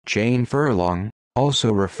Jayne Furlong,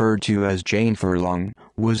 also referred to as Jayne Furlong,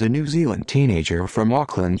 was a New Zealand teenager from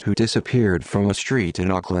Auckland who disappeared from a street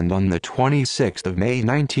in Auckland on the 26th of May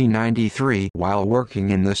 1993 while working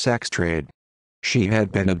in the sex trade. She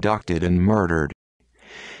had been abducted and murdered.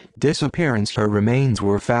 Disappearance. Her remains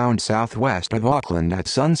were found southwest of Auckland at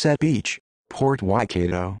Sunset Beach, Port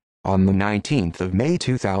Waikato, on the 19th of May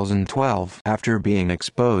 2012 after being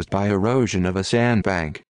exposed by erosion of a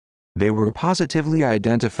sandbank. They were positively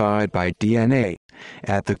identified by DNA.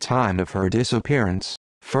 At the time of her disappearance,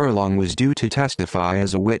 Furlong was due to testify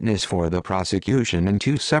as a witness for the prosecution in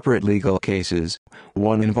two separate legal cases,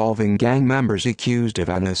 one involving gang members accused of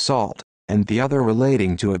an assault, and the other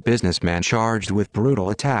relating to a businessman charged with brutal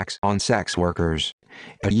attacks on sex workers.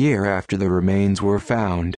 A year after the remains were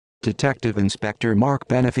found, Detective Inspector Mark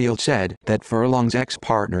Benefield said that Furlong's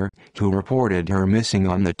ex-partner, who reported her missing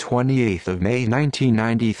on the 28th of May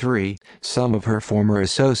 1993, some of her former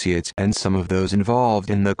associates and some of those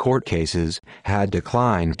involved in the court cases, had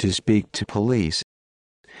declined to speak to police.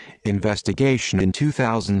 Investigation. In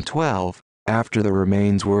 2012, after the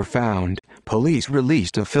remains were found, police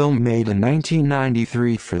released a film made in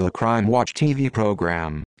 1993 for the Crime Watch TV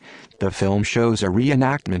program. The film shows a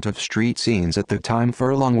reenactment of street scenes at the time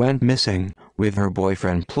Furlong went missing, with her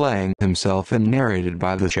boyfriend playing himself and narrated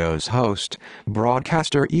by the show's host,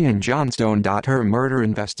 broadcaster Ian Johnstone. Her murder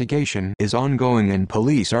investigation is ongoing and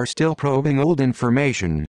police are still probing old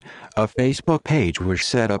information. A Facebook page was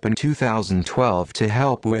set up in 2012 to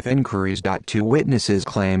help with inquiries. Two witnesses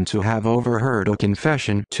claim to have overheard a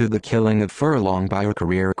confession to the killing of Furlong by a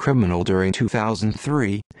career criminal during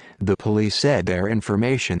 2003. The police said their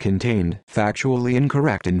information contained factually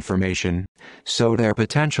incorrect information, so their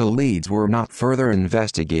potential leads were not further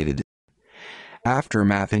investigated.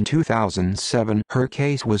 Aftermath. In 2007, her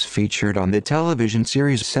case was featured on the television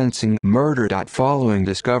series Sensing Murder. Following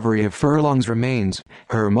discovery of Furlong's remains,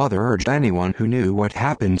 her mother urged anyone who knew what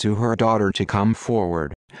happened to her daughter to come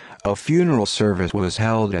forward. A funeral service was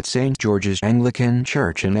held at St. George's Anglican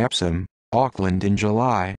Church in Epsom, Auckland in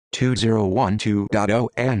July 2012.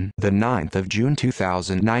 On the 9th of June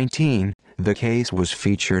 2019, the case was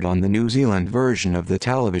featured on the New Zealand version of the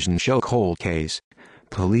television show Cold Case.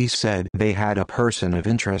 Police said they had a person of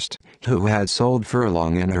interest who had sold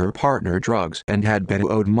Furlong and her partner drugs and had been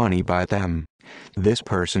owed money by them. This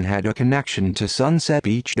person had a connection to Sunset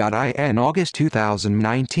Beach. In August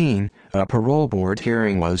 2019, a parole board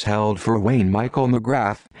hearing was held for Wayne Michael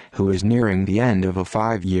McGrath, who is nearing the end of a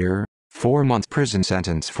 5-year, 4-month prison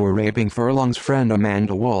sentence for raping Furlong's friend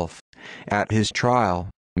Amanda Wolfe. At his trial,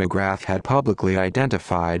 McGrath had publicly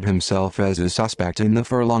identified himself as a suspect in the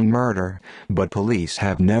Furlong murder, but police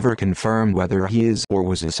have never confirmed whether he is or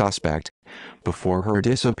was a suspect. Before her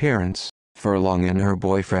disappearance, Furlong and her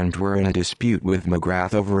boyfriend were in a dispute with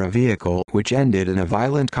McGrath over a vehicle which ended in a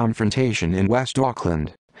violent confrontation in West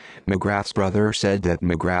Auckland. McGrath's brother said that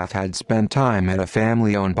McGrath had spent time at a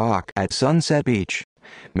family-owned park at Sunset Beach.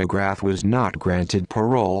 McGrath was not granted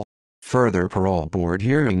parole. Further parole board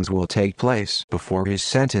hearings will take place before his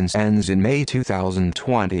sentence ends in May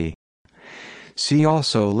 2020. See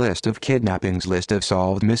also List of kidnappings, List of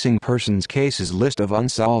solved missing persons cases, List of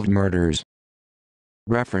unsolved murders.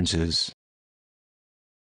 References